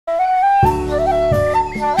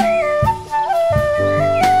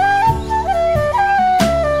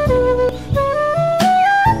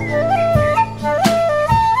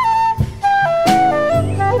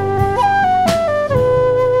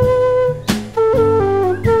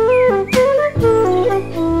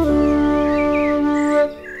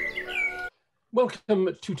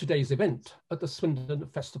Welcome to today's event at the Swindon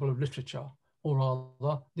Festival of Literature, or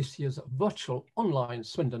rather this year's virtual online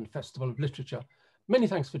Swindon Festival of Literature. Many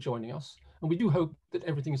thanks for joining us, and we do hope that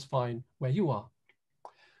everything is fine where you are.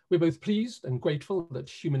 We're both pleased and grateful that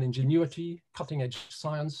human ingenuity, cutting-edge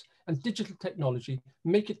science, and digital technology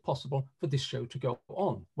make it possible for this show to go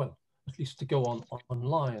on, well, at least to go on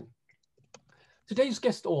online. Today's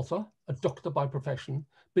guest author, a doctor by profession,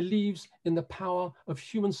 believes in the power of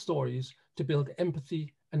human stories to build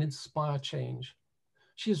empathy and inspire change.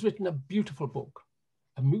 She has written a beautiful book,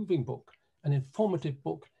 a moving book, an informative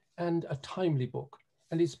book, and a timely book,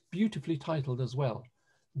 and it's beautifully titled as well,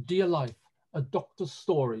 Dear Life, a Doctor's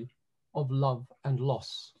Story of Love and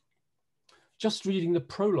Loss. Just reading the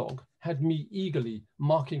prologue had me eagerly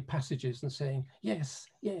marking passages and saying, yes,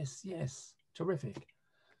 yes, yes, terrific.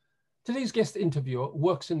 Today's guest interviewer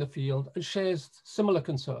works in the field and shares similar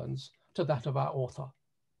concerns to that of our author.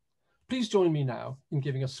 Please join me now in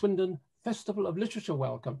giving a Swindon Festival of Literature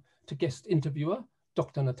welcome to guest interviewer,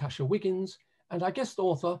 Dr Natasha Wiggins, and our guest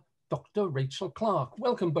author, Dr Rachel Clarke.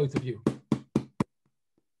 Welcome, both of you.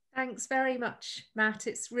 Thanks very much, Matt.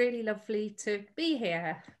 It's really lovely to be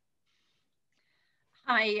here.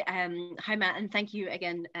 Hi, Matt, and thank you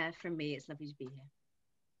again from me. It's lovely to be here.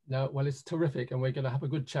 No, well, it's terrific, and we're going to have a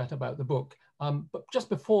good chat about the book. But just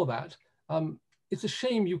before that, it's a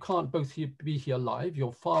shame you can't both be here live.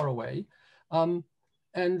 You're far away. And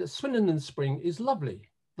Swindon in the spring is lovely.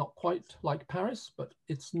 Not quite like Paris, but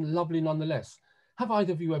it's lovely nonetheless. Have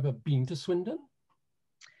either of you ever been to Swindon?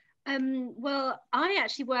 Well, I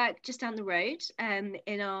actually work just down the road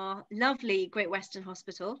in our lovely Great Western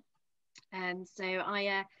Hospital. So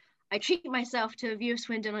I treat myself to a view of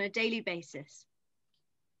Swindon on a daily basis.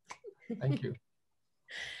 Thank you.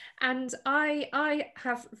 And I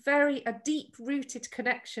have a deep-rooted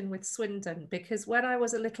connection with Swindon, because when I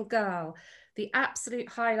was a little girl, the absolute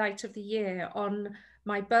highlight of the year on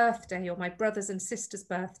my birthday or my brothers and sisters'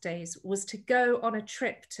 birthdays was to go on a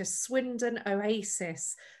trip to Swindon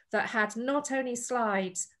Oasis that had not only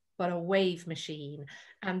slides, but a wave machine.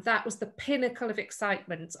 And that was the pinnacle of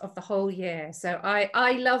excitement of the whole year. So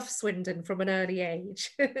I love Swindon from an early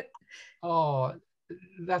age. Oh,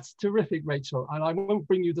 that's terrific, Rachel. And I won't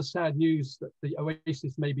bring you the sad news that the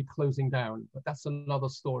Oasis may be closing down, but that's another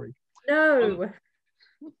story. No.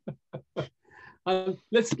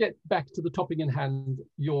 Let's get back to the topic in hand,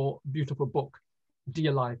 your beautiful book,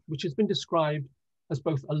 Dear Life, which has been described as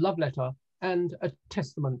both a love letter and a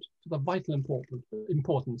testament to the vital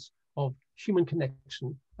importance of human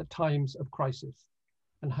connection at times of crisis.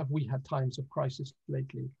 And have we had times of crisis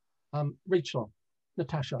lately? Rachel,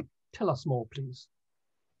 Natasha, tell us more, please.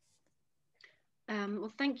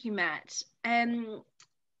 Well, thank you, Matt.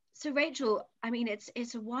 So Rachel, I mean,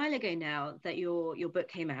 it's a while ago now that your book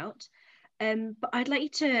came out, but I'd like you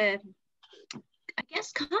to, I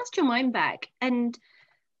guess, cast your mind back. And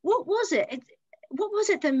what was it? What was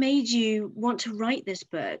it that made you want to write this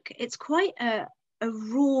book? It's quite a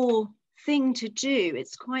raw thing to do.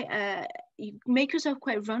 It's quite you make yourself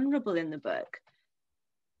quite vulnerable in the book.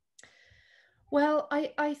 Well,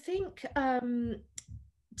 I think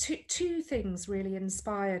two things really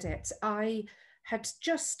inspired it. I had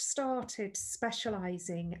just started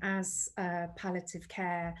specialising as a palliative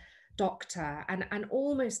care doctor, and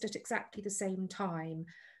almost at exactly the same time,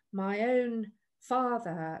 my own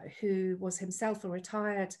father, who was himself a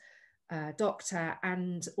retired doctor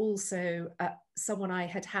and also someone I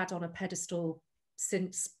had had on a pedestal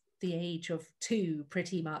since the age of 2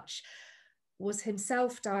 pretty much, was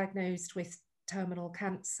himself diagnosed with terminal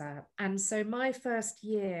cancer. And so my first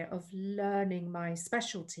year of learning my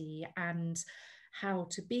specialty and how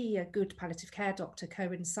to be a good palliative care doctor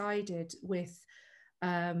coincided with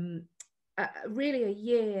really a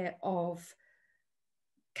year of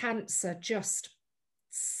cancer just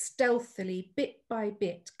stealthily, bit by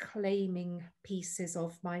bit, claiming pieces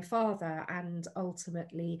of my father. And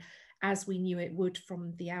ultimately, as we knew it would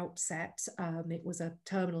from the outset, it was a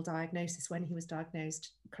terminal diagnosis when he was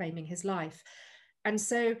diagnosed, claiming his life. And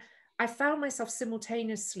so I found myself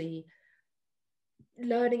simultaneously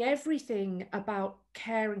learning everything about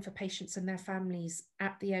caring for patients and their families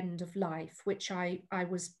at the end of life, which I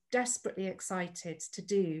was desperately excited to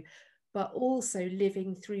do, but also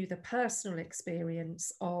living through the personal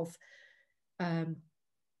experience of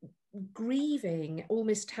grieving,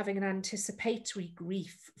 almost having an anticipatory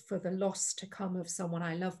grief for the loss to come of someone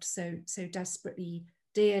I loved so desperately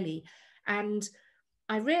dearly. And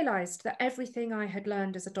I realized that everything I had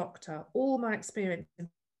learned as a doctor, all my experience,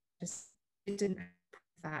 didn't have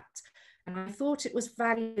that. And I thought it was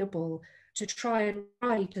valuable to try and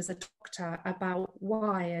write as a doctor about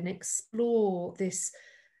why and explore this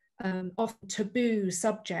often taboo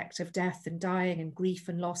subject of death and dying and grief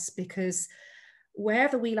and loss, because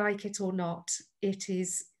whether we like it or not, it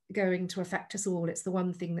is going to affect us all. It's the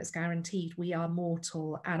one thing that's guaranteed. We are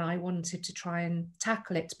mortal. And I wanted to try and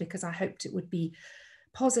tackle it because I hoped it would be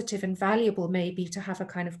positive and valuable, maybe, to have a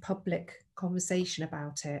kind of public conversation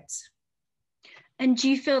about it. And do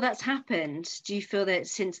you feel that's happened? Do you feel that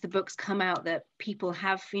since the book's come out that people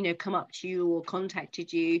have, you know, come up to you or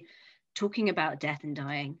contacted you talking about death and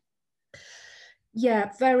dying?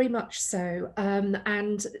 Yeah, very much so.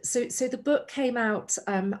 And so the book came out,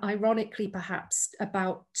 ironically, perhaps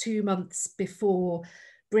about 2 months before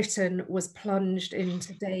Britain was plunged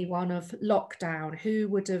into day one of lockdown. Who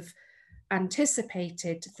would have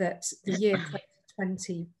anticipated that the year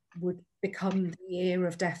 2020 would become the year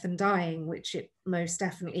of death and dying, which it most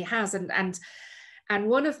definitely has. And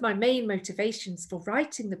one of my main motivations for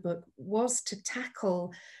writing the book was to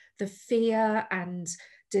tackle the fear and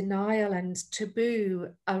denial and taboo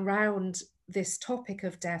around this topic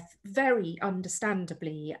of death, very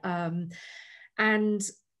understandably. And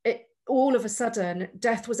all of a sudden,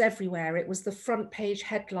 death was everywhere. It was the front page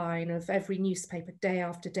headline of every newspaper day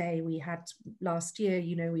after day. We had last year,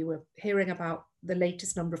 you know, we were hearing about the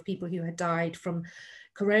latest number of people who had died from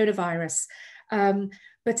coronavirus.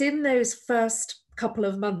 But in those first couple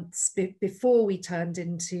of months before we turned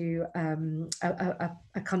into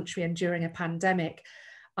a country enduring a pandemic,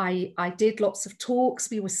 I did lots of talks.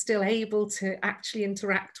 We were still able to actually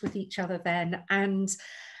interact with each other then. And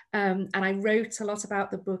I wrote a lot about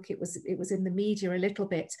the book. It was in the media a little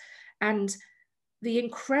bit. And the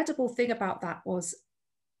incredible thing about that was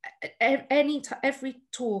every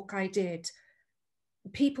talk I did,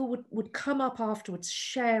 people would come up afterwards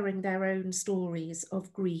sharing their own stories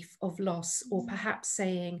of grief, of loss, or perhaps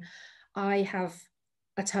saying, I have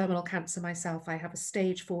a terminal cancer myself, I have a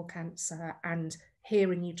stage 4 cancer, and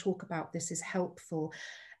hearing you talk about this is helpful.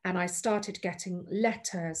 And I started getting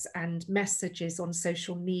letters and messages on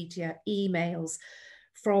social media, emails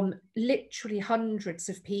from literally hundreds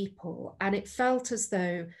of people. And it felt as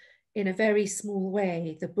though, in a very small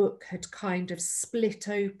way, the book had kind of split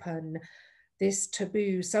open this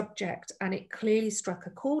taboo subject. And it clearly struck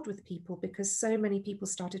a chord with people because so many people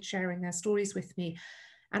started sharing their stories with me.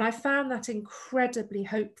 And I found that incredibly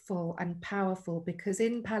hopeful and powerful, because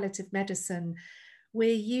in palliative medicine,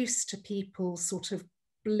 we're used to people sort of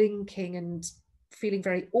blinking and feeling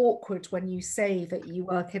very awkward when you say that you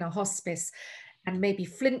work in a hospice, and maybe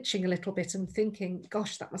flinching a little bit and thinking,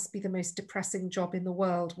 gosh, that must be the most depressing job in the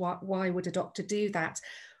world. Why would a doctor do that?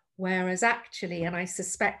 Whereas actually, and I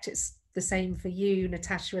suspect it's the same for you,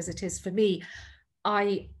 Natasha, as it is for me,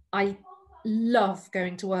 I love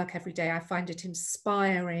going to work every day. I find it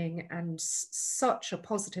inspiring and such a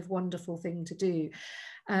positive, wonderful thing to do.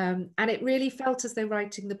 And it really felt as though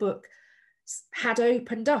writing the book had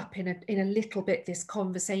opened up in a little bit this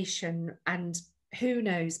conversation, and who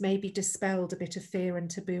knows, maybe dispelled a bit of fear and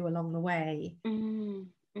taboo along the way. And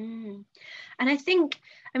I think,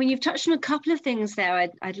 I mean, you've touched on a couple of things there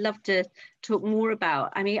I'd love to talk more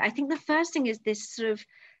about. I mean, I think the first thing is this sort of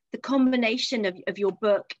the combination of your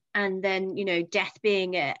book and then, you know, death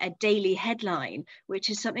being a daily headline, which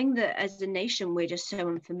is something that as a nation we're just so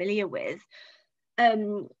unfamiliar with.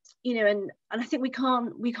 You know, and I think we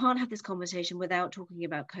can't have this conversation without talking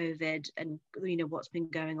about COVID and, you know, what's been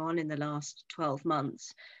going on in the last 12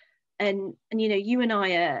 months. And you know, you and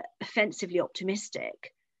I are offensively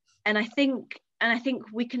optimistic. And I think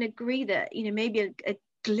we can agree that, you know, maybe a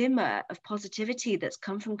glimmer of positivity that's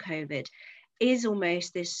come from COVID is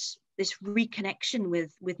almost this reconnection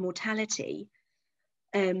with mortality,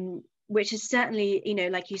 which is certainly, you know,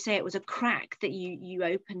 like you say, it was a crack that you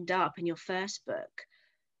opened up in your first book.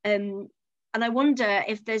 And I wonder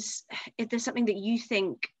if there's something that you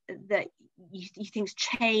think you think's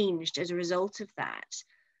changed as a result of that.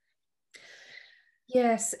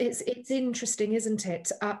 Yes, it's interesting, isn't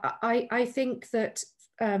it? I think that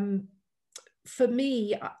for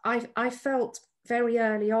me, I felt very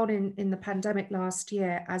early on in the pandemic last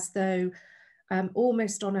year as though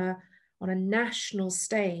almost on a national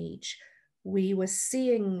stage, we were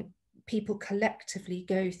seeing people collectively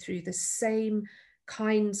go through the same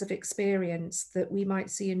kinds of experience that we might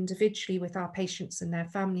see individually with our patients and their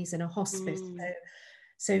families in a hospice.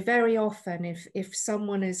 So very often, if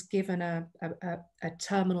someone is given a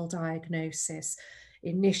terminal diagnosis,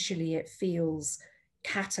 initially it feels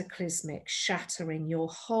cataclysmic, shattering. Your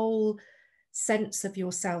whole sense of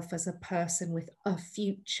yourself as a person with a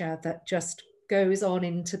future that just goes on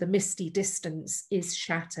into the misty distance is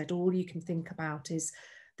shattered. All you can think about is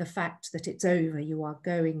the fact that it's over, you are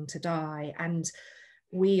going to die. And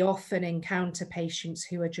we often encounter patients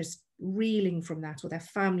who are just reeling from that, or their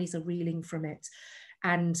families are reeling from it.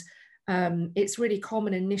 And it's really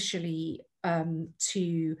common initially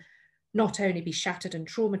to not only be shattered and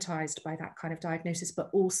traumatized by that kind of diagnosis, but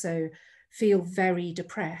also feel very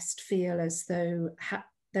depressed, feel as though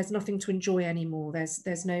there's nothing to enjoy anymore.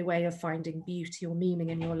 There's no way of finding beauty or meaning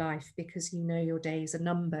in your life because you know your days are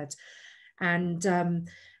numbered. And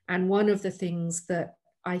one of the things that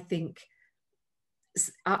I think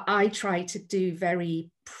I try to do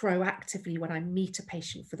very proactively when I meet a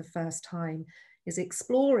patient for the first time is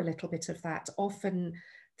explore a little bit of that. Often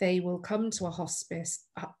they will come to a hospice,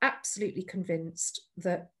 are absolutely convinced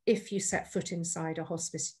that if you set foot inside a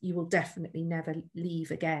hospice, you will definitely never leave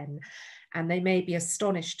again. And they may be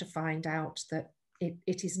astonished to find out that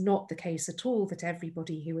it is not the case at all, that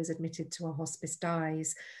everybody who is admitted to a hospice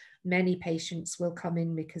dies. Many patients will come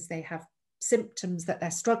in because they have symptoms that they're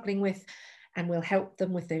struggling with, and we'll help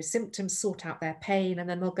them with those symptoms, sort out their pain, and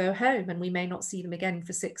then they'll go home and we may not see them again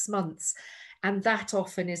for 6 months. And that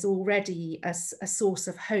often is already a source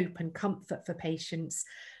of hope and comfort for patients.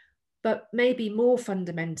 But maybe more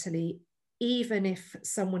fundamentally, even if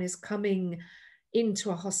someone is coming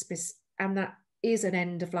into a hospice and that is an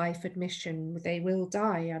end of life admission, they will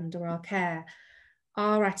die under our care,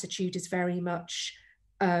 our attitude is very much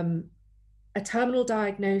a terminal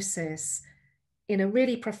diagnosis. In a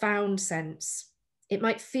really profound sense, it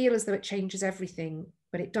might feel as though it changes everything,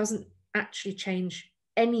 but it doesn't actually change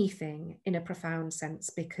anything in a profound sense,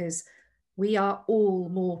 because we are all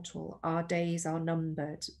mortal. Our days are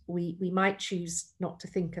numbered. We might choose not to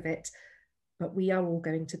think of it, but we are all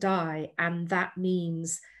going to die. And that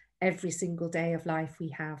means every single day of life we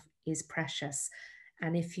have is precious.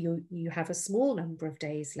 And if you have a small number of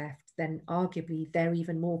days left, then arguably they're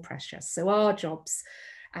even more precious. So our jobs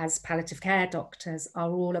as palliative care doctors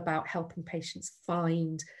are all about helping patients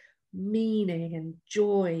find meaning and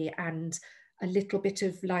joy and a little bit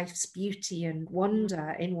of life's beauty and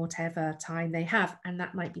wonder in whatever time they have. And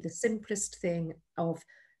that might be the simplest thing of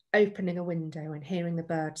opening a window and hearing the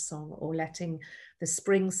bird song, or letting the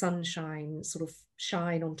spring sunshine sort of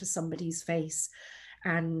shine onto somebody's face.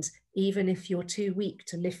 And even if you're too weak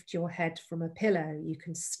to lift your head from a pillow, you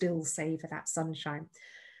can still savor that sunshine.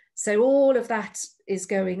 So all of that is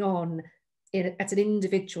going on at an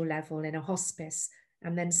individual level in a hospice.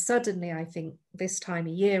 And then suddenly, I think this time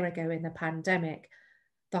a year ago in the pandemic,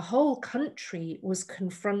 the whole country was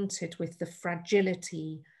confronted with the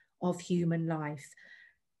fragility of human life.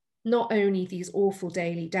 Not only these awful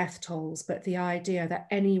daily death tolls, but the idea that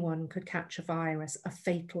anyone could catch a virus, a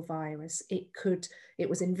fatal virus. It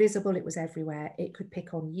was invisible, it was everywhere. It could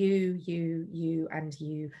pick on you,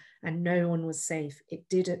 and no one was safe. It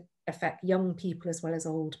did affect young people as well as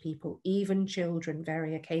old people, even children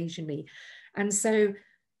very occasionally. And so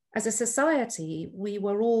as a society, we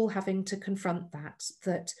were all having to confront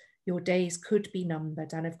that your days could be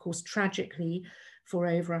numbered. And of course, tragically, for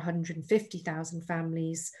over 150,000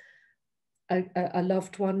 families, a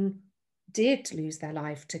loved one did lose their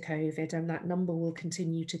life to COVID, and that number will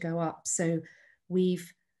continue to go up. So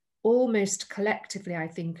we've almost collectively, I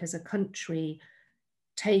think, as a country,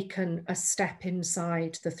 taken a step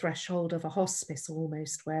inside the threshold of a hospice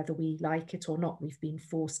almost, whether we like it or not. We've been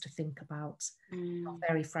forced to think about how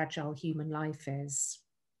very fragile human life is.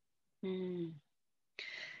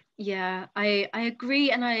 Yeah, I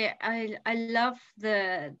agree, and I love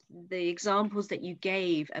the examples that you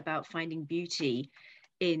gave about finding beauty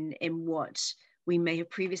in what we may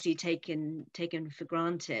have previously taken for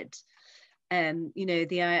granted. And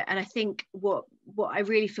I think what I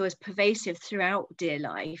really feel is pervasive throughout Dear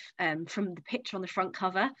Life, from the picture on the front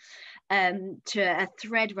cover to a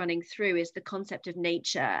thread running through, is the concept of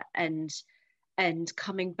nature and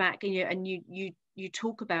coming back. And you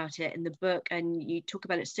talk about it in the book, and you talk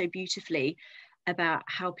about it so beautifully about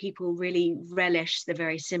how people really relish the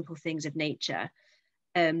very simple things of nature.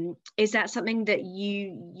 Is that something that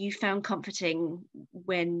you found comforting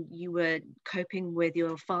when you were coping with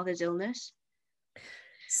your father's illness?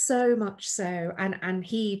 So much so, and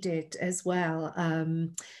he did as well.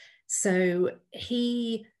 So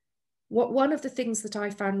one of the things that I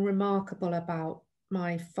found remarkable about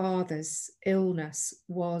my father's illness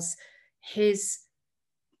was his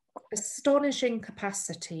astonishing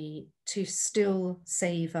capacity to still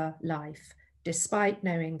savor life, despite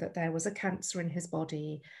knowing that there was a cancer in his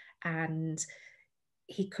body and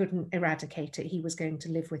he couldn't eradicate it. He was going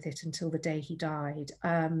to live with it until the day he died.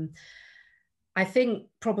 I think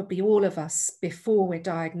probably all of us, before we're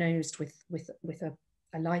diagnosed with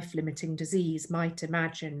a life-limiting disease, might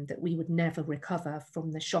imagine that we would never recover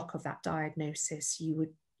from the shock of that diagnosis. You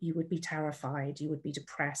would be terrified, you would be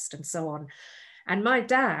depressed, and so on. And my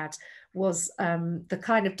dad was the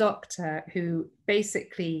kind of doctor who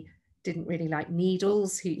basically didn't really like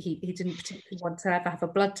needles. He didn't particularly want to ever have a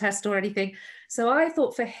blood test or anything. So I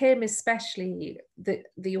thought for him especially,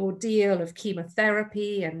 the ordeal of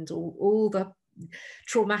chemotherapy and all the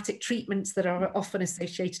traumatic treatments that are often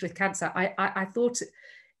associated with cancer, I thought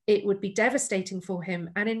it would be devastating for him.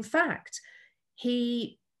 And in fact,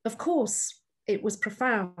 he, of course, it was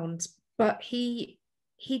profound, but he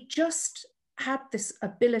just had this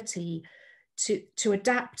ability to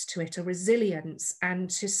adapt to it, a resilience, and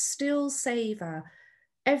to still savor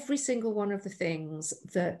every single one of the things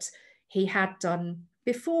that he had done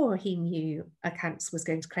before he knew a cancer was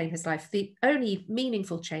going to claim his life. The only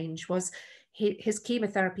meaningful change was his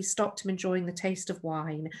chemotherapy stopped him enjoying the taste of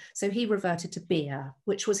wine. So he reverted to beer,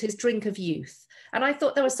 which was his drink of youth. And I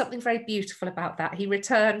thought there was something very beautiful about that. He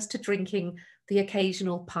returned to drinking the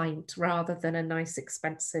occasional pint rather than a nice,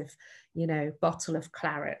 expensive, bottle of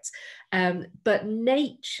claret. But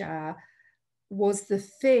nature was the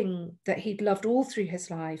thing that he'd loved all through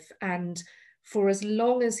his life. And for as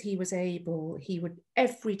long as he was able, he would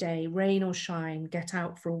every day, rain or shine, get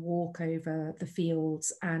out for a walk over the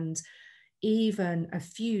fields. And even a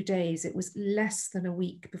few days, it was less than a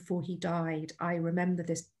week before he died, I remember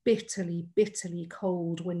this bitterly, bitterly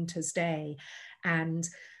cold winter's day. And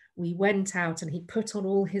we went out and he put on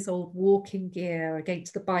all his old walking gear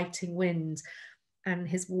against the biting wind and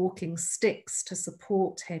his walking sticks to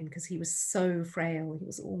support him because he was so frail. He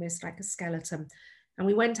was almost like a skeleton. And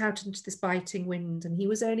we went out into this biting wind and he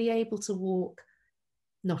was only able to walk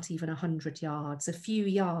not even 100 yards, a few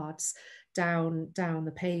yards down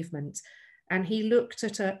the pavement. And he looked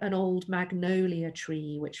at an old magnolia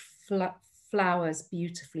tree, which flowers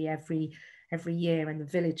beautifully every year in the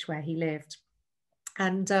village where he lived.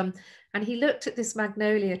 And he looked at this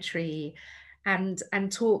magnolia tree and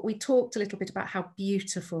we talked a little bit about how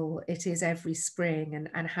beautiful it is every spring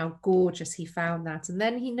and how gorgeous he found that. And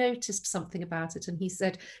then he noticed something about it and he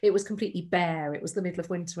said it was completely bare. It was the middle of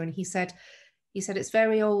winter. And he said, it's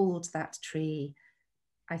very old, that tree.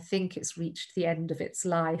 I think it's reached the end of its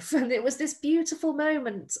life. And it was this beautiful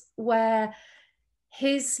moment where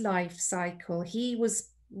his life cycle, he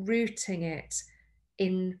was rooting it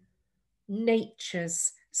in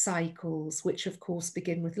nature's cycles, which of course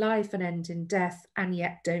begin with life and end in death, and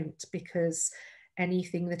yet don't, because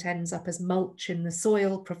anything that ends up as mulch in the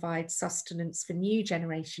soil provides sustenance for new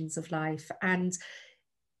generations of life. And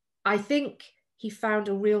I think he found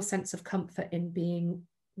a real sense of comfort in being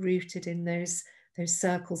rooted in those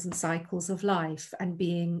circles and cycles of life and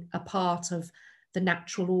being a part of the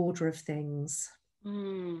natural order of things.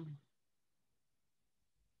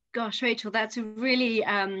 Gosh, Rachel, that's a really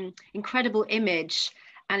incredible image,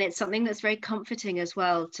 and it's something that's very comforting as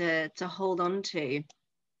well to hold on to.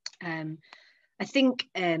 I think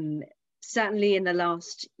certainly in the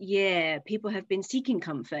last year, people have been seeking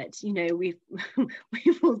comfort. We've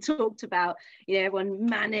all talked about, everyone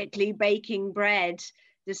manically baking bread.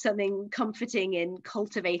 There's something comforting in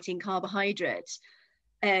cultivating carbohydrates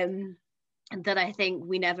that I think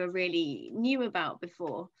we never really knew about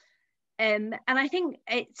before. And I think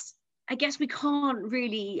I guess we can't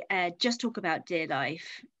really just talk about dear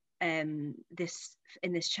life in this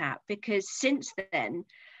chat, because since then,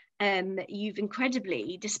 you've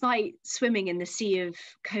incredibly, despite swimming in the sea of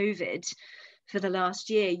COVID for the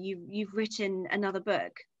last year, you've written another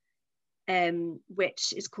book,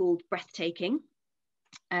 which is called Breathtaking.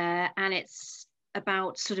 And it's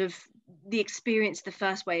about sort of the experience of the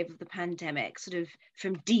first wave of the pandemic, sort of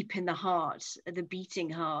from deep in the heart, the beating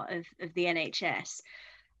heart of the NHS.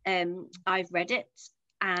 I've read it,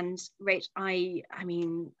 and Rach, I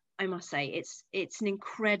mean, I must say it's an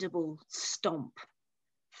incredible stomp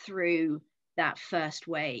through that first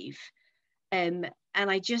wave. And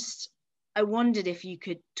I wondered if you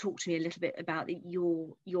could talk to me a little bit about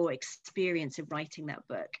your experience of writing that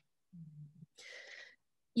book.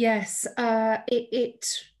 Yes,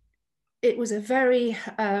 it was a very,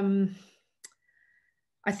 I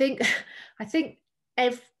think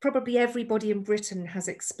probably everybody in Britain has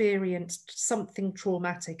experienced something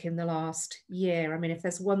traumatic in the last year. I mean, if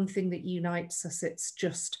there's one thing that unites us, it's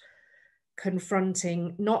just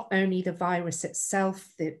confronting not only the virus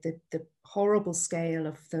itself, the horrible scale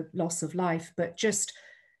of the loss of life, but just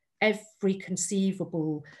every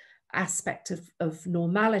conceivable aspect of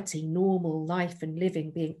normality, normal life and living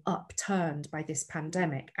being upturned by this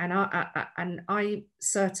pandemic. And I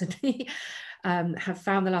certainly have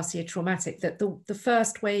found the last year traumatic, that the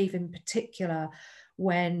first wave in particular,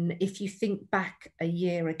 when, if you think back a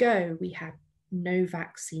year ago, we had no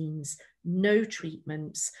vaccines, no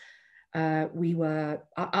treatments. I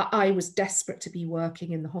was desperate to be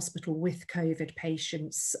working in the hospital with COVID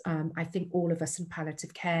patients. I think all of us in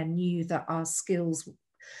palliative care knew that our skills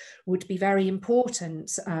would be very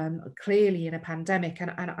important, clearly in a pandemic,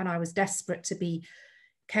 and I was desperate to be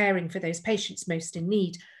caring for those patients most in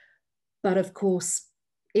need. But of course,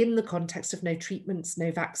 in the context of no treatments,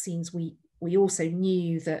 no vaccines, we also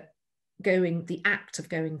knew that the act of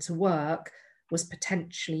going to work was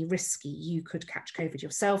potentially risky. You could catch COVID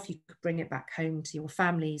yourself, you could bring it back home to your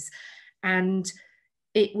families. And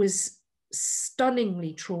it was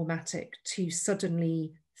stunningly traumatic to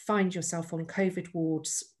suddenly find yourself on COVID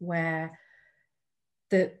wards where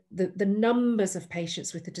the numbers of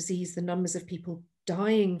patients with the disease, the numbers of people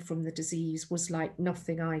dying from the disease was like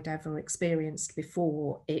nothing I'd ever experienced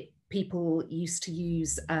before. People used to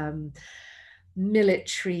use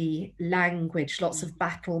military language, lots of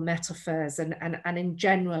battle metaphors, and in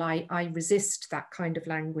general, I resist that kind of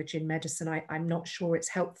language in medicine. I'm not sure it's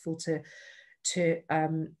helpful to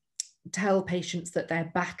tell patients that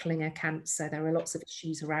they're battling a cancer. There are lots of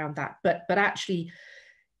issues around that, but actually,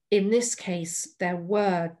 in this case, there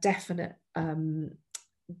were definite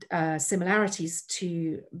similarities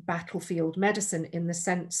to battlefield medicine, in the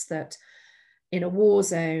sense that in a war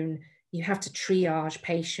zone, you have to triage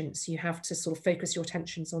patients. You have to sort of focus your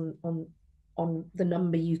attentions on the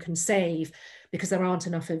number you can save, because there aren't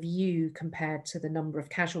enough of you compared to the number of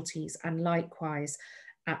casualties. And likewise,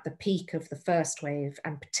 at the peak of the first wave,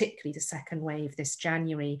 and particularly the second wave this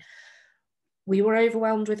January, we were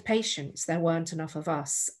overwhelmed with patients. There weren't enough of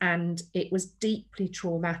us. And it was deeply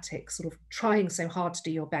traumatic, sort of trying so hard to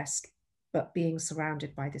do your best, but being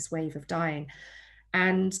surrounded by this wave of dying.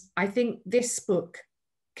 And I think this book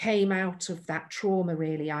came out of that trauma,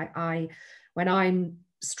 really. When I'm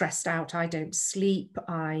stressed out, I don't sleep.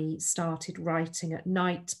 I started writing at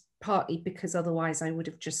night, partly because otherwise I would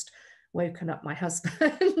have just woken up my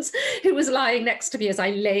husband, who was lying next to me as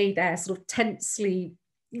I lay there sort of tensely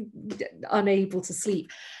unable to sleep.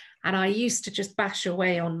 And I used to just bash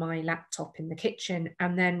away on my laptop in the kitchen.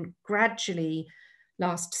 And then gradually,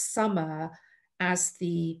 last summer, as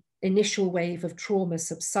the initial wave of trauma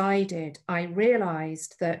subsided, I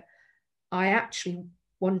realized that I actually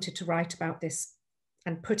wanted to write about this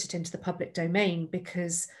and put it into the public domain,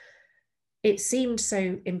 because it seemed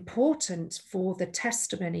so important for the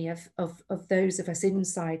testimony of those of us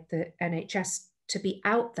inside the NHS to be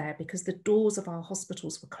out there, because the doors of our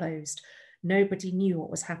hospitals were closed. Nobody knew what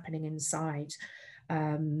was happening inside.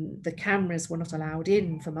 The cameras were not allowed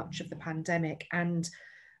in for much of the pandemic. And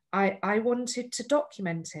I wanted to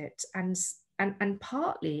document it. And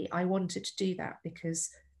partly I wanted to do that because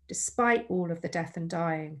despite all of the death and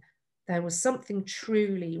dying, there was something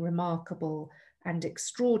truly remarkable and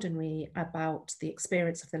extraordinary about the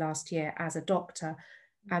experience of the last year as a doctor.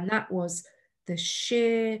 And that was the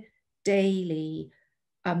sheer daily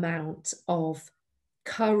amount of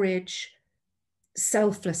courage,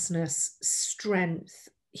 selflessness, strength,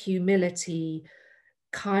 humility,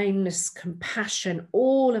 kindness, compassion.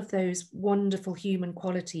 All of those wonderful human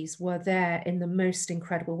qualities were there in the most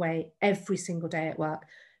incredible way every single day at work.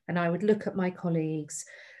 And I would look at my colleagues,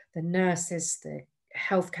 the nurses, the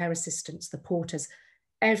healthcare assistants, the porters,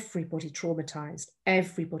 everybody traumatized,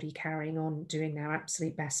 everybody carrying on, doing their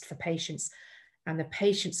absolute best for patients, and the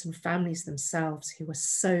patients and families themselves, who were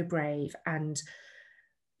so brave and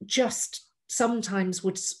just sometimes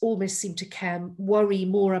would almost seem to worry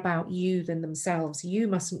more about you than themselves. You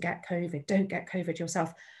mustn't get COVID, don't get COVID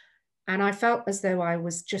yourself. And I felt as though I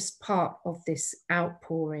was just part of this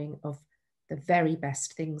outpouring of the very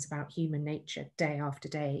best things about human nature day after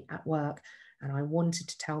day at work. And I wanted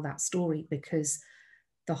to tell that story because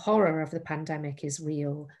the horror of the pandemic is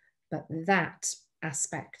real, but that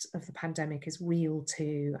aspect of the pandemic is real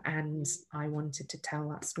too. And I wanted to tell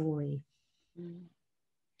that story.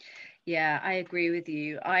 Yeah, I agree with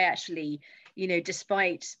you. I actually, you know,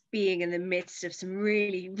 despite being in the midst of some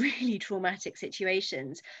really, really traumatic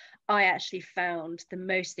situations, I actually found the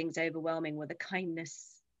most things overwhelming were the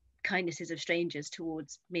kindnesses of strangers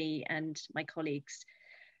towards me and my colleagues.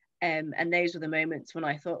 And those were the moments when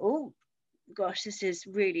I thought, oh gosh, this is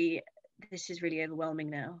really overwhelming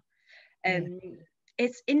now.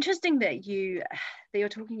 It's interesting that you're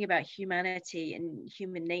talking about humanity and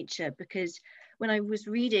human nature, because when I was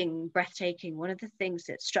reading Breathtaking, one of the things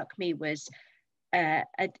that struck me was a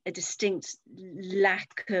distinct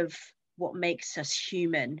lack of what makes us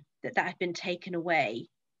human, that had been taken away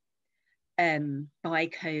by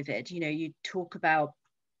COVID. You know, you talk about,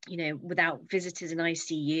 you know, without visitors in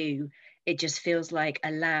ICU, it just feels like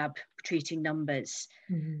a lab treating numbers.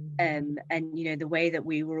 And, you know, the way that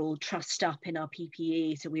we were all trussed up in our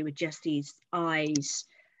PPE, so we were just these eyes,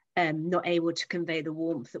 not able to convey the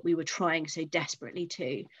warmth that we were trying so desperately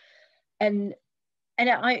to. And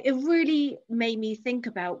it really made me think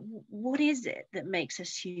about, what is it that makes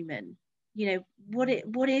us human? You know,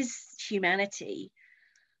 what is humanity?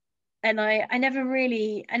 And I never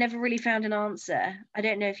really found an answer. I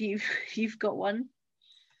don't know if you've got one.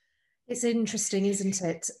 It's interesting, isn't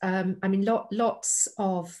it? I mean, lots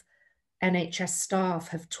of NHS staff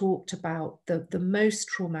have talked about the most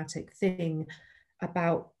traumatic thing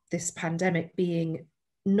about this pandemic being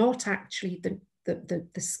not actually the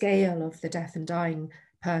scale of the death and dying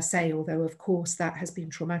per se, although of course that has been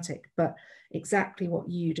traumatic, but exactly what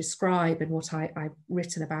you describe and what I've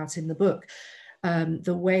written about in the book,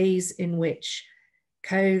 the ways in which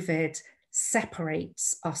COVID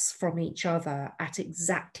separates us from each other at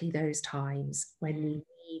exactly those times when we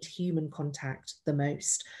need human contact the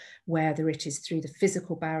most, whether it is through the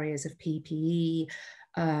physical barriers of PPE,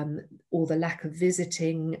 or the lack of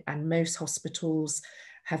visiting, and most hospitals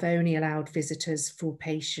have only allowed visitors for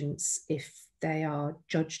patients if they are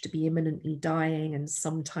judged to be imminently dying, and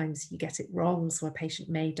sometimes you get it wrong, so a patient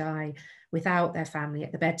may die without their family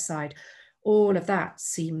at the bedside. All of that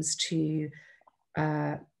seems to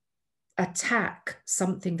attack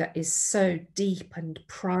something that is so deep and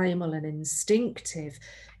primal and instinctive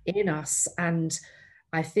in us. And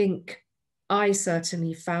I think I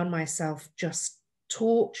certainly found myself just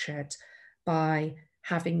tortured by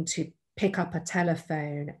having to pick up a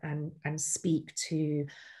telephone and speak to,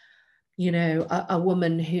 you know, a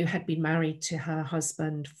woman who had been married to her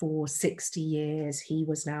husband for 60 years. He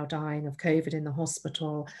was now dying of COVID in the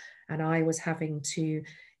hospital, and I was having to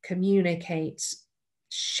communicate,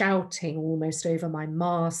 shouting almost over my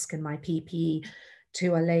mask and my PPE,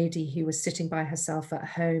 to a lady who was sitting by herself at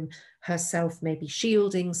home, herself maybe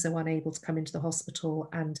shielding, so unable to come into the hospital,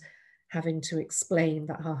 and having to explain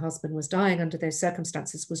that her husband was dying under those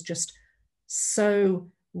circumstances was just so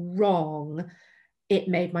wrong. It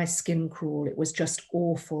made my skin crawl. It was just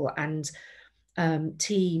awful. And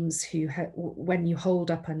teams who, when you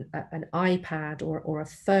hold up an iPad or a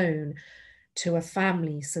phone to a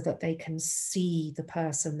family so that they can see the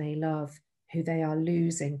person they love who they are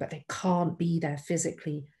losing, but they can't be there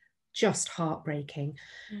physically, just heartbreaking.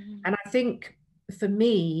 And I think for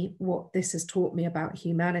me, what this has taught me about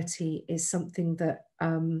humanity is something that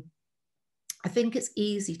I think it's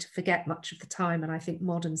easy to forget much of the time, and I think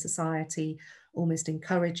modern society almost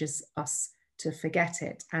encourages us to forget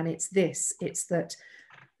it. And it's that,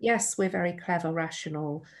 yes, we're very clever,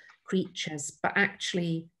 rational creatures, but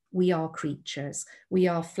actually we are creatures. We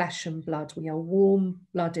are flesh and blood. We are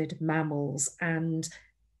warm-blooded mammals, and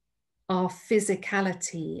our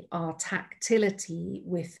physicality, our tactility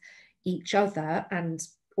with each other, and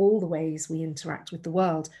all the ways we interact with the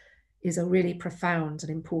world is a really profound and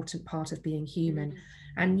important part of being human.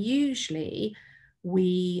 And usually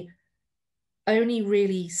we only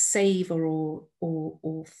really savor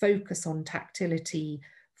or focus on tactility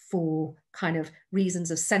for kind of reasons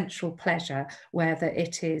of sensual pleasure, whether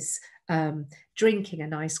it is drinking a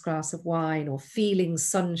nice glass of wine, or feeling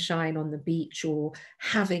sunshine on the beach, or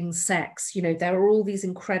having sex. You know, there are all these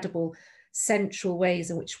incredible sensual ways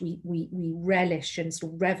in which we relish and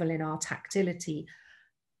sort of revel in our tactility.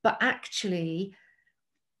 But actually,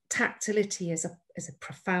 tactility is a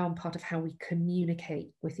profound part of how we communicate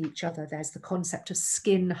with each other. There's the concept of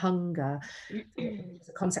skin hunger. There's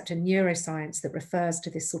a concept in neuroscience that refers to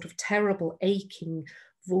this sort of terrible aching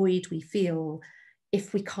void we feel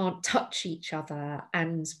if we can't touch each other.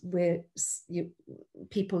 And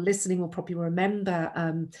people listening will probably remember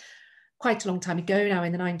quite a long time ago now,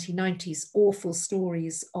 in the 1990s, awful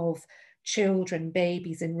stories of children,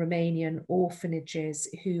 babies in Romanian orphanages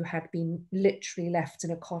who had been literally left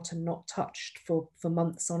in a cot and not touched for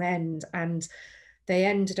months on end. And they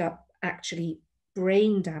ended up actually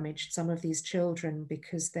brain damaged, some of these children,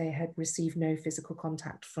 because they had received no physical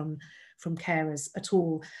contact from carers at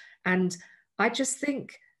all. And I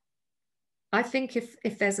think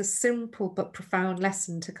if there's a simple but profound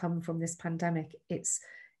lesson to come from this pandemic, it's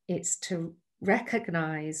to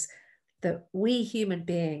recognize that we human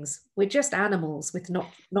beings, we're just animals with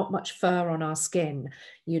not much fur on our skin.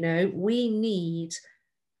 You know, we need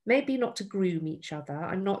maybe not to groom each other.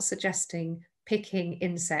 I'm not suggesting picking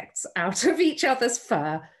insects out of each other's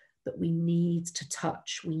fur, but we need to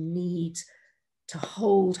touch. We need to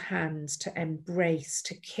hold hands, to embrace,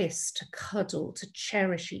 to kiss, to cuddle, to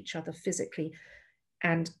cherish each other physically.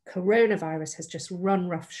 And coronavirus has just run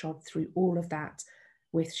roughshod through all of that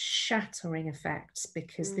with shattering effects,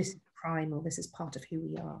 because this is primal, this is part of who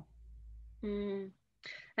we are.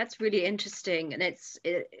 That's really interesting. And it's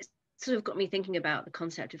sort of got me thinking about the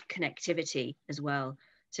concept of connectivity as well.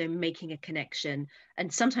 So making a connection.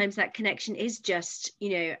 And sometimes that connection is just, you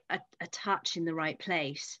know, a touch in the right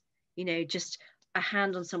place, you know, just a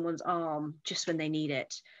hand on someone's arm just when they need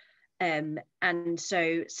it. And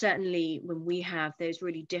so certainly when we have those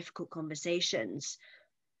really difficult conversations,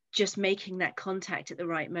 just making that contact at the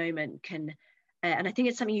right moment can, and I think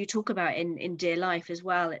it's something you talk about in Dear Life as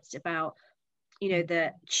well. It's about, you know,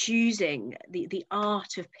 the choosing, the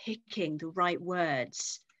art of picking the right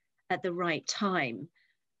words at the right time,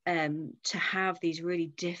 to have these really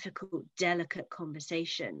difficult, delicate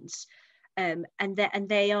conversations. And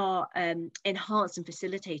they are enhanced and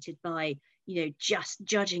facilitated by, you know, just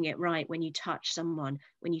judging it right when you touch someone,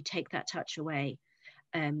 when you take that touch away,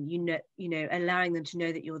 you know, allowing them to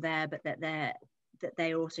know that you're there, but that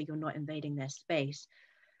they also, you're not invading their space.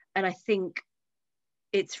 And I think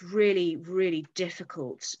it's really, really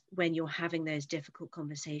difficult when you're having those difficult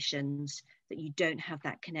conversations that you don't have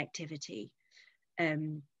that connectivity.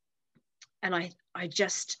 And I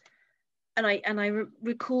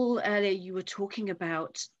recall earlier you were talking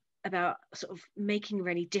about sort of making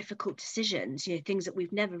really difficult decisions, you know, things that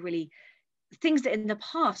we've never really, things that in the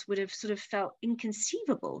past would have sort of felt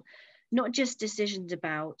inconceivable, not just decisions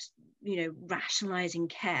about, you know, rationalizing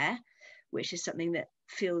care, which is something that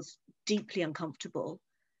feels deeply uncomfortable,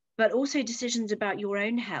 but also decisions about your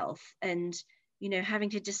own health and, you know, having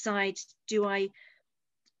to decide, do I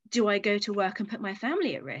go to work and put my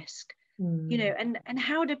family at risk? You know, and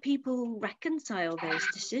how do people reconcile those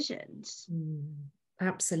decisions?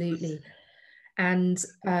 Absolutely. And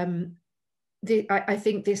I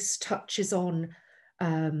think this touches on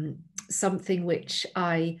something which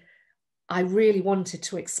I really wanted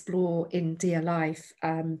to explore in Dear Life,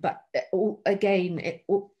 but again, it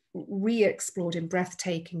re-explored in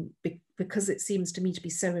Breathtaking, because it seems to me to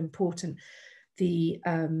be so important. The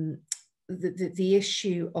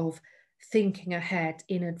issue of thinking ahead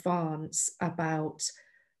in advance about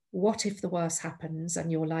what if the worst happens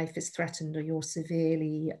and your life is threatened, or you're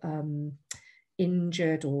severely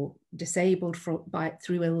injured or disabled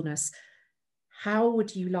through illness. How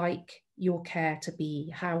would you like your care to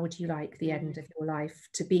be? How would you like the end of your life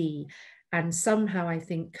to be? And somehow I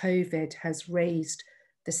think COVID has raised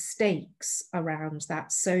the stakes around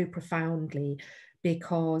that so profoundly,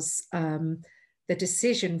 because the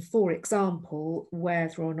decision, for example,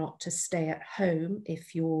 whether or not to stay at home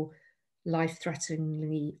if you're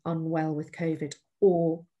life-threateningly unwell with COVID,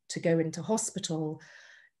 or to go into hospital,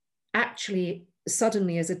 actually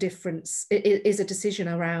suddenly is a difference. It is a decision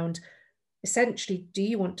around, essentially, do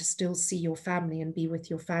you want to still see your family and be with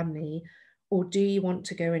your family, or do you want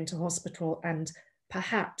to go into hospital and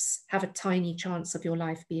perhaps have a tiny chance of your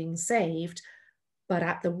life being saved, but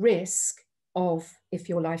at the risk of, if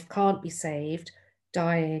your life can't be saved,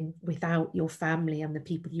 dying without your family and the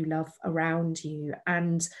people you love around you?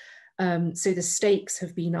 And so the stakes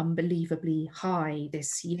have been unbelievably high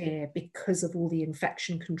this year because of all the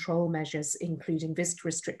infection control measures, including visitor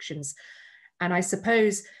restrictions. And I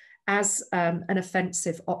suppose, as an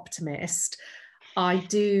offensive optimist, I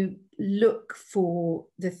do look for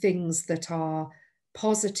the things that are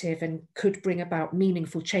positive and could bring about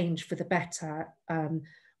meaningful change for the better,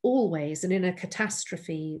 always. And in a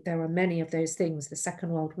catastrophe, there are many of those things. The Second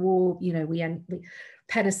World War, you know,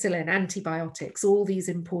 penicillin, antibiotics, all these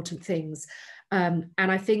important things. And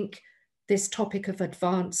I think this topic of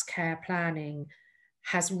advanced care planning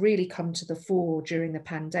has really come to the fore during the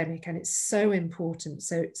pandemic, and it's so important.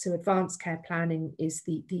 So advanced care planning is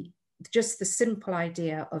just the simple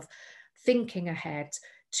idea of thinking ahead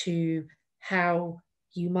to how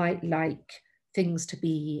you might like things to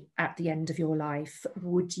be at the end of your life.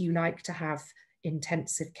 Would you like to have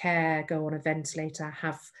intensive care, go on a ventilator,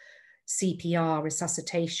 have CPR,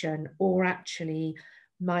 resuscitation, or actually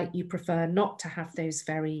might you prefer not to have those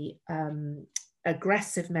very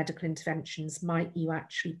aggressive medical interventions? Might you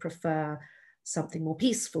actually prefer something more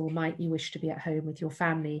peaceful? Might you wish to be at home with your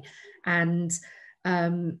family? And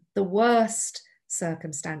the worst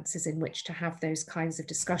circumstances in which to have those kinds of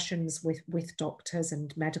discussions with doctors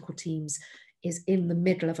and medical teams is in the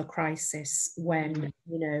middle of a crisis, when,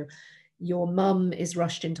 you know, your mum is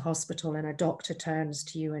rushed into hospital and a doctor turns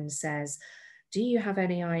to you and says, do you have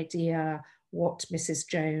any idea what Mrs.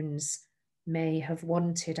 Jones may have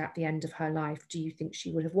wanted at the end of her life? Do you think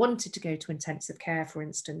she would have wanted to go to intensive care, for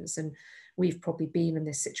instance? And we've probably been in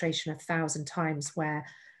this situation 1,000 times, where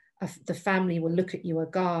the family will look at you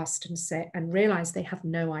aghast and say, and realize they have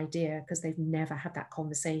no idea because they've never had that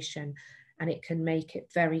conversation, and it can make it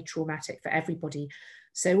very traumatic for everybody.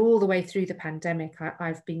 So all the way through the pandemic,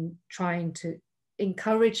 I've been trying to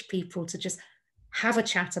encourage people to just have a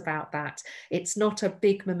chat about that. It's not a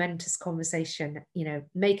big momentous conversation, you know,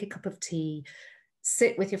 make a cup of tea,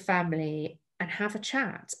 sit with your family and have a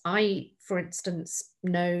chat. I, for instance,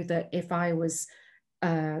 know that if I was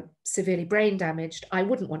severely brain damaged, I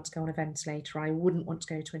wouldn't want to go on a ventilator. I wouldn't want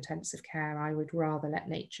to go to intensive care. I would rather let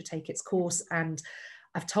nature take its course. And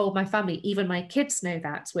I've told my family, even my kids know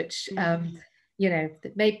that, which, you know,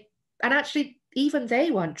 that may, and actually even they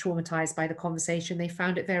weren't traumatized by the conversation. They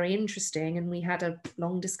found it very interesting, and we had a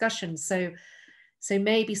long discussion. So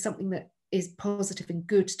maybe something that is positive and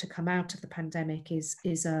good to come out of the pandemic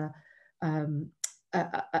is a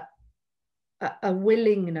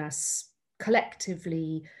willingness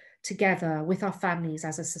collectively together with our families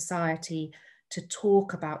as a society to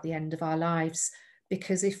talk about the end of our lives.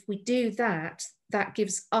 Because if we do that, that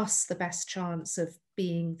gives us the best chance of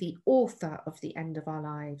being the author of the end of our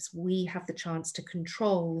lives. We have the chance to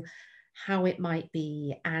control how it might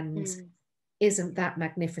be. And isn't that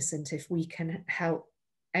magnificent if we can help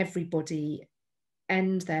everybody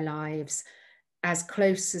end their lives as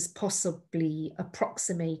close as possibly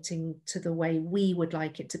approximating to the way we would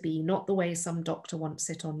like it to be, not the way some doctor wants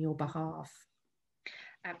it on your behalf.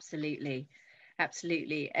 Absolutely,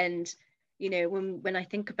 absolutely. And you know, when I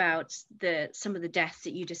think about some of the deaths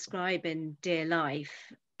that you describe in Dear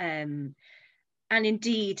Life, and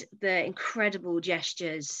indeed the incredible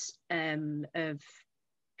gestures of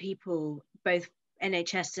people, both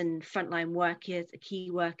NHS and frontline workers, key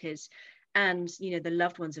workers, and you know, the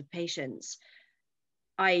loved ones of patients,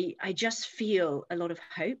 I just feel a lot of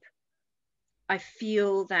hope. I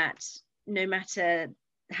feel that no matter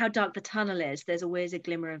how dark the tunnel is, there's always a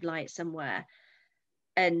glimmer of light somewhere.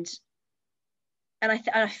 And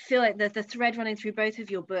I feel like the thread running through both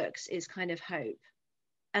of your books is kind of hope.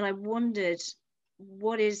 And I wondered,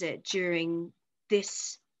 what is it during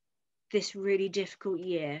this really difficult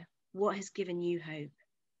year? What has given you hope?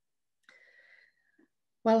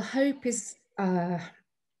 Well, hope is, I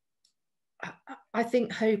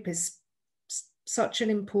think hope is such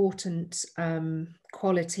an important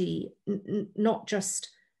quality, not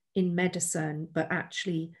just in medicine, but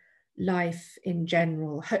actually life in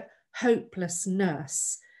general.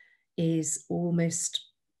 Hopelessness is almost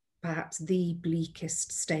perhaps the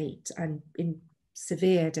bleakest state, and in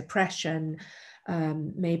severe depression,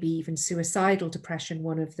 maybe even suicidal depression,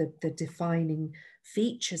 one of the defining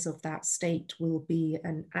features of that state will be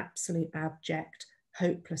an absolute abject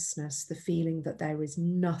hopelessness, the feeling that there is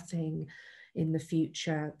nothing in the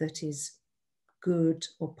future that is good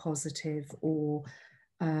or positive or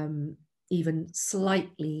even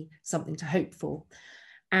slightly something to hope for.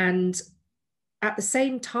 And at the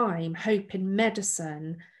same time, hope in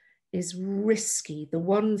medicine is risky. The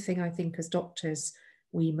one thing I think as doctors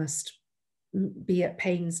we must be at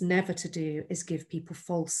pains never to do is give people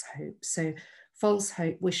false hope. So false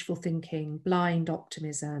hope, wishful thinking, blind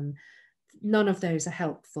optimism, none of those are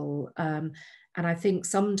helpful. And I think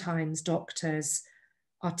sometimes doctors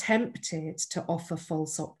are tempted to offer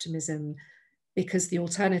false optimism because the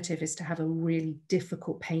alternative is to have a really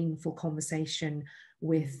difficult, painful conversation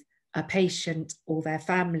with a patient or their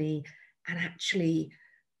family. And actually,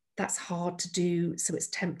 that's hard to do. So it's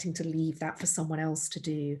tempting to leave that for someone else to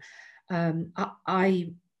do.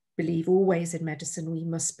 I believe always in medicine, we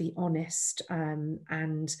must be honest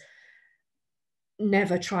and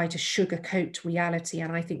never try to sugarcoat reality.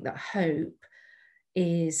 And I think that hope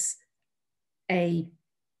is a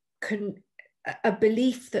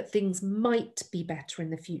belief that things might be better in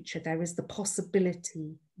the future. There is the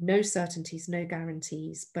possibility, no certainties, no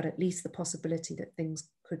guarantees, but at least the possibility that things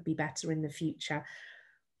could be better in the future.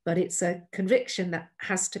 But it's a conviction that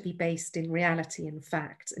has to be based in reality and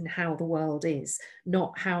fact and how the world is,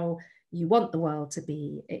 not how you want the world to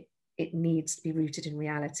be. It needs to be rooted in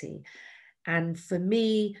reality. And for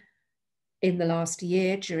me, in the last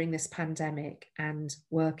year during this pandemic and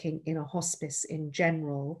working in a hospice in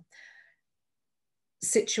general,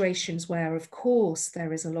 situations where, of course,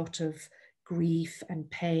 there is a lot of grief and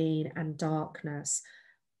pain and darkness,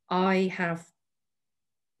 I have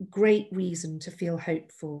great reason to feel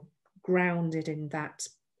hopeful, grounded in that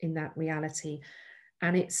reality.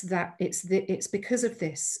 And it's because of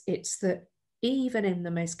this, it's that even in the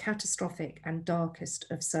most catastrophic and darkest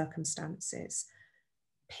of circumstances,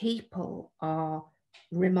 people are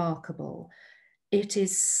remarkable. It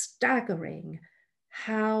is staggering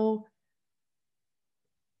how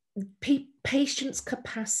patients'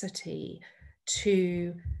 capacity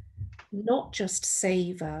to not just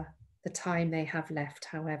savour the time they have left,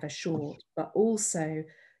 however short, but also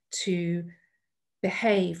to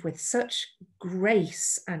behave with such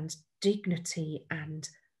grace and dignity and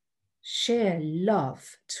sheer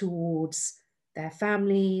love towards their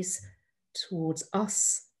families, towards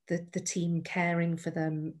us, the team caring for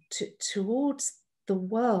them, towards the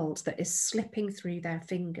world that is slipping through their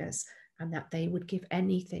fingers, and that they would give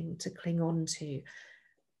anything to cling on to,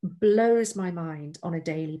 blows my mind on a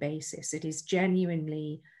daily basis. It is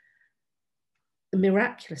genuinely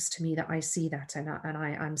miraculous to me that I see that, and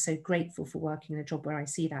I'm so grateful for working in a job where I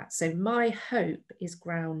see that. So my hope is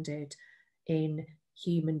grounded in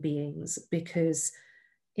human beings, because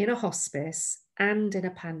in a hospice and in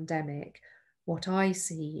a pandemic, what I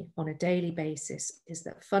see on a daily basis is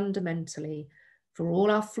that fundamentally, for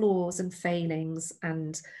all our flaws and failings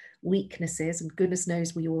and weaknesses, and goodness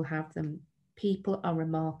knows we all have them, people are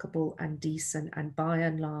remarkable and decent and by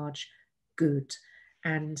and large good.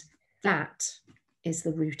 And that is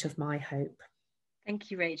the root of my hope.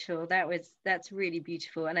 Thank you, Rachel. That's really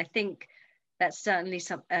beautiful. And I think that's certainly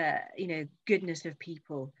some, goodness of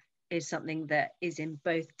people is something that is in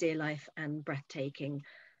both Dear Life and Breathtaking.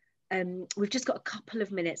 We've just got a couple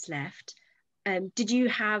of minutes left. Did you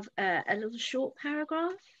have a little short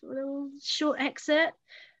paragraph, a little short excerpt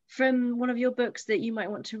from one of your books that you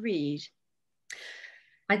might want to read?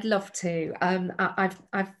 I'd love to.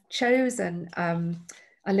 I've chosen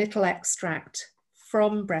a little extract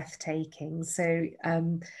from Breathtaking, so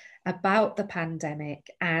about the pandemic,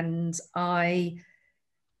 and I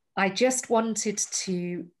just wanted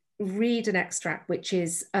to read an extract, which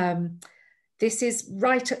is, this is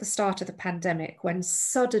right at the start of the pandemic, when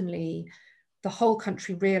suddenly the whole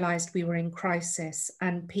country realised we were in crisis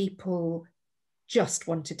and people just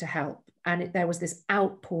wanted to help. And there was this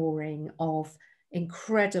outpouring of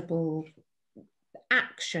incredible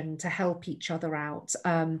action to help each other out.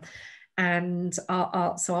 So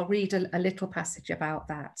I'll read a little passage about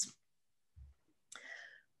that.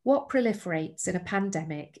 What proliferates in a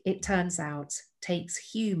pandemic, it turns out, takes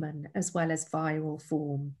human as well as viral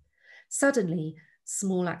form. Suddenly,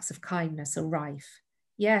 small acts of kindness are rife.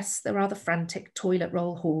 Yes, there are the frantic toilet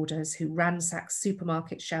roll hoarders who ransack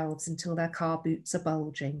supermarket shelves until their car boots are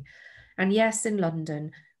bulging. And yes, in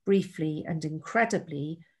London, briefly and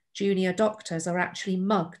incredibly, junior doctors are actually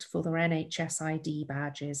mugged for their NHS ID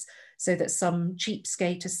badges so that some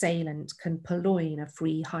cheapskate assailant can purloin a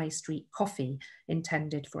free high street coffee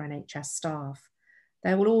intended for NHS staff.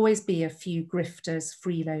 There will always be a few grifters,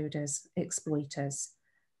 freeloaders, exploiters,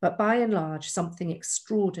 but by and large, something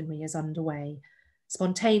extraordinary is underway.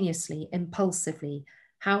 Spontaneously, impulsively,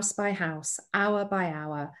 house by house, hour by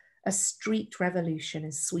hour, a street revolution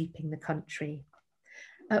is sweeping the country.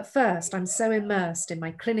 At first, I'm so immersed in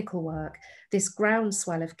my clinical work, this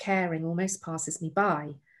groundswell of caring almost passes me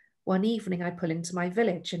by. One evening, I pull into my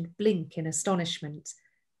village and blink in astonishment.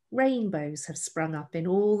 Rainbows have sprung up in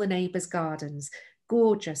all the neighbours' gardens,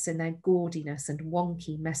 gorgeous in their gaudiness and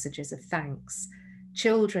wonky messages of thanks.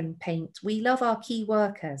 Children paint, "We love our key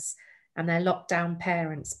workers," and their lockdown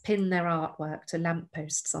parents pin their artwork to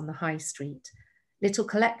lampposts on the high street. Little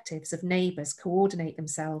collectives of neighbours coordinate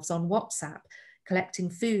themselves on WhatsApp, collecting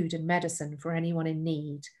food and medicine for anyone in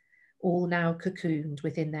need, all now cocooned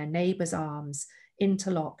within their neighbours' arms,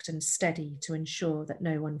 interlocked and steady to ensure that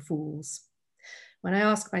no one falls. When I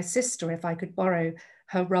ask my sister if I could borrow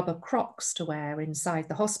her rubber Crocs to wear inside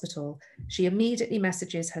the hospital, she immediately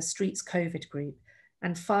messages her street's COVID group,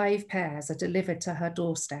 and 5 pairs are delivered to her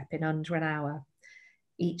doorstep in under an hour,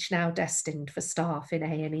 each now destined for staff in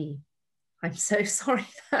A&E. I'm so sorry,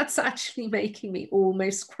 that's actually making me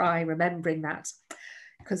almost cry remembering that,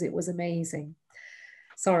 because it was amazing.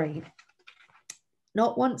 Sorry.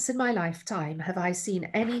 Not once in my lifetime have I seen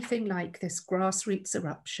anything like this grassroots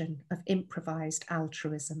eruption of improvised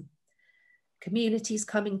altruism. Communities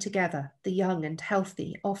coming together, the young and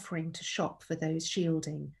healthy offering to shop for those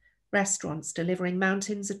shielding, restaurants delivering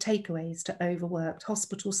mountains of takeaways to overworked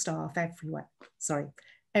hospital staff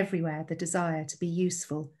everywhere the desire to be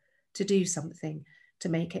useful, to do something, to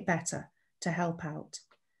make it better, to help out.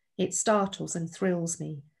 It startles and thrills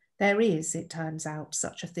me. There is, it turns out,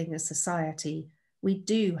 such a thing as society. We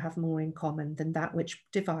do have more in common than that which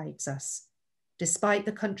divides us. Despite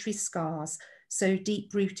the country's scars, so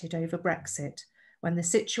deep-rooted over Brexit, when the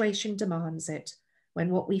situation demands it, when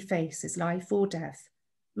what we face is life or death,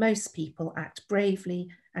 most people act bravely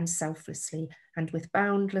and selflessly and with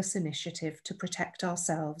boundless initiative to protect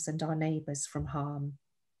ourselves and our neighbours from harm.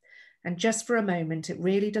 And just for a moment, it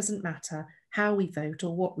really doesn't matter how we vote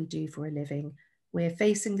or what we do for a living. We're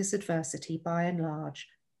facing this adversity by and large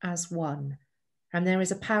as one. And there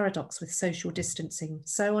is a paradox with social distancing,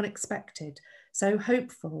 so unexpected, so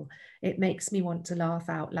hopeful, it makes me want to laugh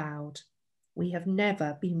out loud. We have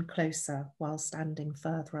never been closer while standing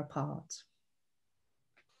further apart.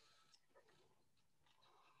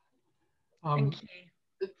 Thank you.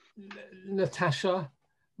 Natasha,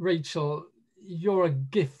 Rachel, you're a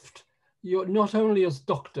gift. You're not only as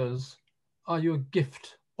doctors are you a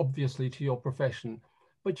gift, obviously, to your profession,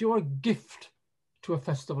 but you're a gift to a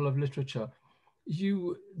festival of literature.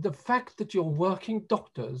 The fact that you're working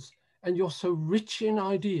doctors and you're so rich in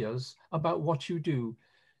ideas about what you do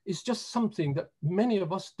is just something that many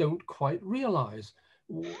of us don't quite realize.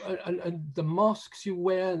 And the masks you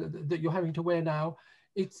wear, that you're having to wear now,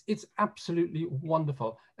 it's absolutely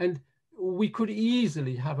wonderful. And we could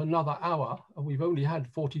easily have another hour, and we've only had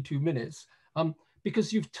 42 minutes,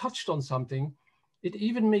 because you've touched on something. It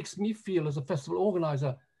even makes me feel, as a festival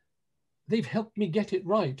organizer, they've helped me get it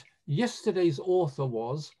right. Yesterday's author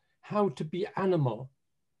was How to Be Animal,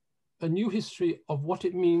 a new history of what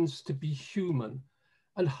it means to be human.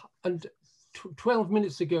 And 12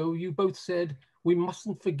 minutes ago, you both said, we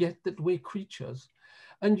mustn't forget that we're creatures.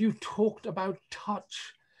 And you talked about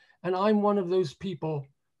touch. And I'm one of those people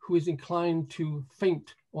who is inclined to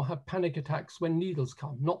faint or have panic attacks when needles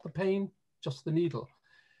come, not the pain, just the needle.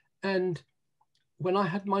 And when I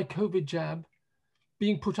had my COVID jab,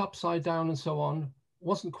 being put upside down and so on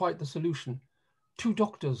wasn't quite the solution. 2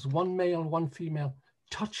 doctors, one male, one female,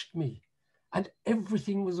 touched me and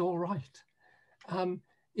everything was all right.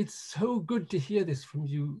 It's so good to hear this from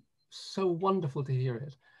you. So wonderful to hear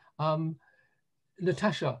it.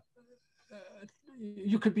 Natasha,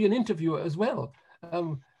 you could be an interviewer as well.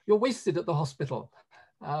 You're wasted at the hospital.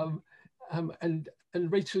 And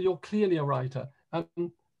Rachel, you're clearly a writer.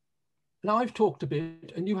 Now I've talked a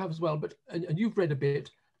bit, and you have as well, and you've read a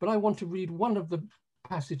bit, but I want to read one of the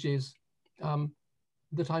passages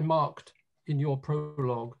that I marked in your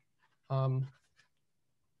prologue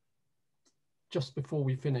just before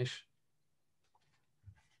we finish.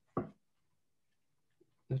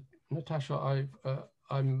 Natasha,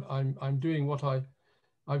 I'm doing what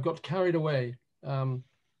I've got carried away.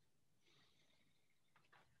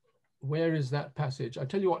 Where is that passage? I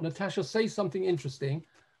tell you what, Natasha, say something interesting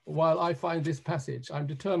while I find this passage. I'm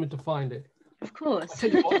determined to find it. Of course. I tell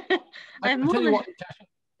you what,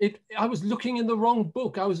 Natasha, I was looking in the wrong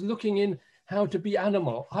book. I was looking in How to Be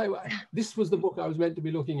Animal. This was the book I was meant to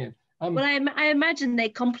be looking in. Well, I imagine they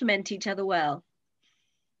complement each other well.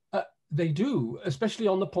 They do, especially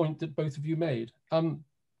on the point that both of you made.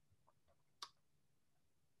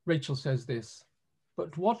 Rachel says this,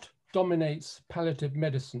 but what dominates palliative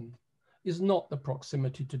medicine is not the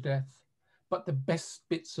proximity to death, but the best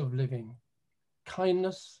bits of living.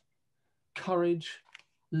 Kindness, courage,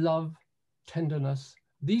 love, tenderness.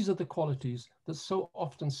 These are the qualities that so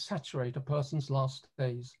often saturate a person's last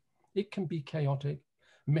days. It can be chaotic,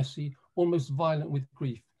 messy, almost violent with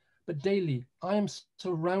grief. But daily, I am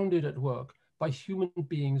surrounded at work by human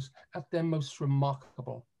beings at their most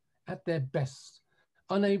remarkable, at their best,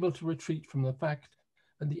 unable to retreat from the fact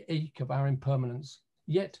and the ache of our impermanence,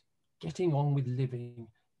 yet getting on with living,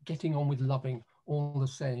 getting on with loving all the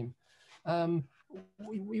same.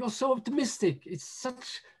 You're so optimistic. It's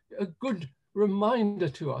such a good reminder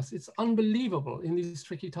to us. It's unbelievable in these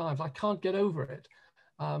tricky times. I can't get over it.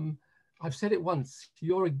 I've said it once,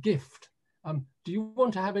 you're a gift. Do you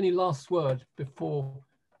want to have any last word before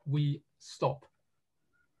we stop?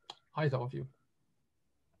 Either of you.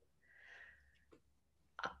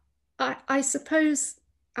 I suppose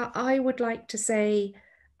I would like to say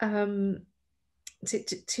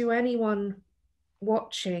to anyone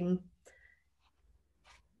watching,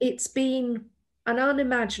 it's been an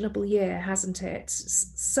unimaginable year, hasn't it?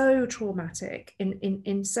 So traumatic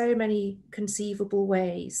in so many conceivable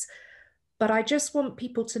ways. But I just want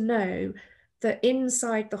people to know that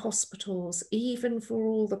inside the hospitals, even for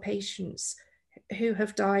all the patients who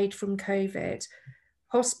have died from COVID,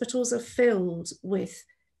 hospitals are filled with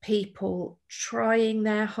people trying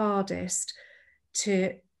their hardest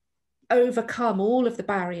to overcome all of the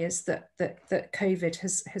barriers that COVID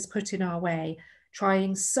has put in our way,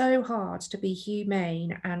 trying so hard to be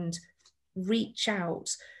humane and reach out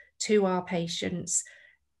to our patients,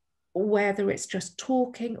 whether it's just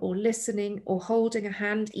talking or listening or holding a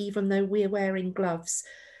hand, even though we're wearing gloves.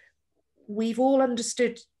 We've all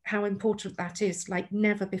understood how important that is like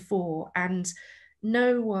never before. And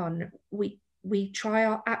no one, we try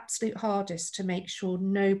our absolute hardest to make sure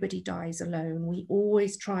nobody dies alone. We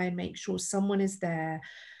always try and make sure someone is there.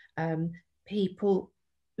 People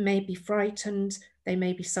may be frightened, they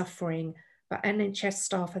may be suffering, but NHS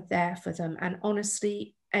staff are there for them. And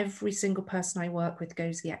honestly, every single person I work with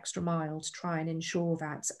goes the extra mile to try and ensure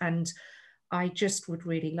that. And I just would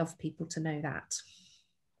really love people to know that.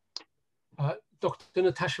 Dr.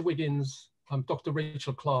 Natasha Wiggins, Dr.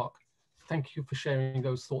 Rachel Clarke, thank you for sharing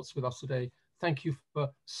those thoughts with us today. Thank you for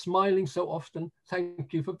smiling so often.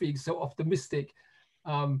 Thank you for being so optimistic.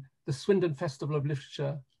 The Swindon Festival of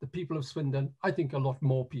Literature, the people of Swindon, I think a lot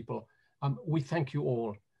more people. We thank you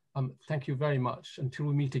all. Thank you very much. Until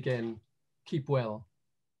we meet again, keep well.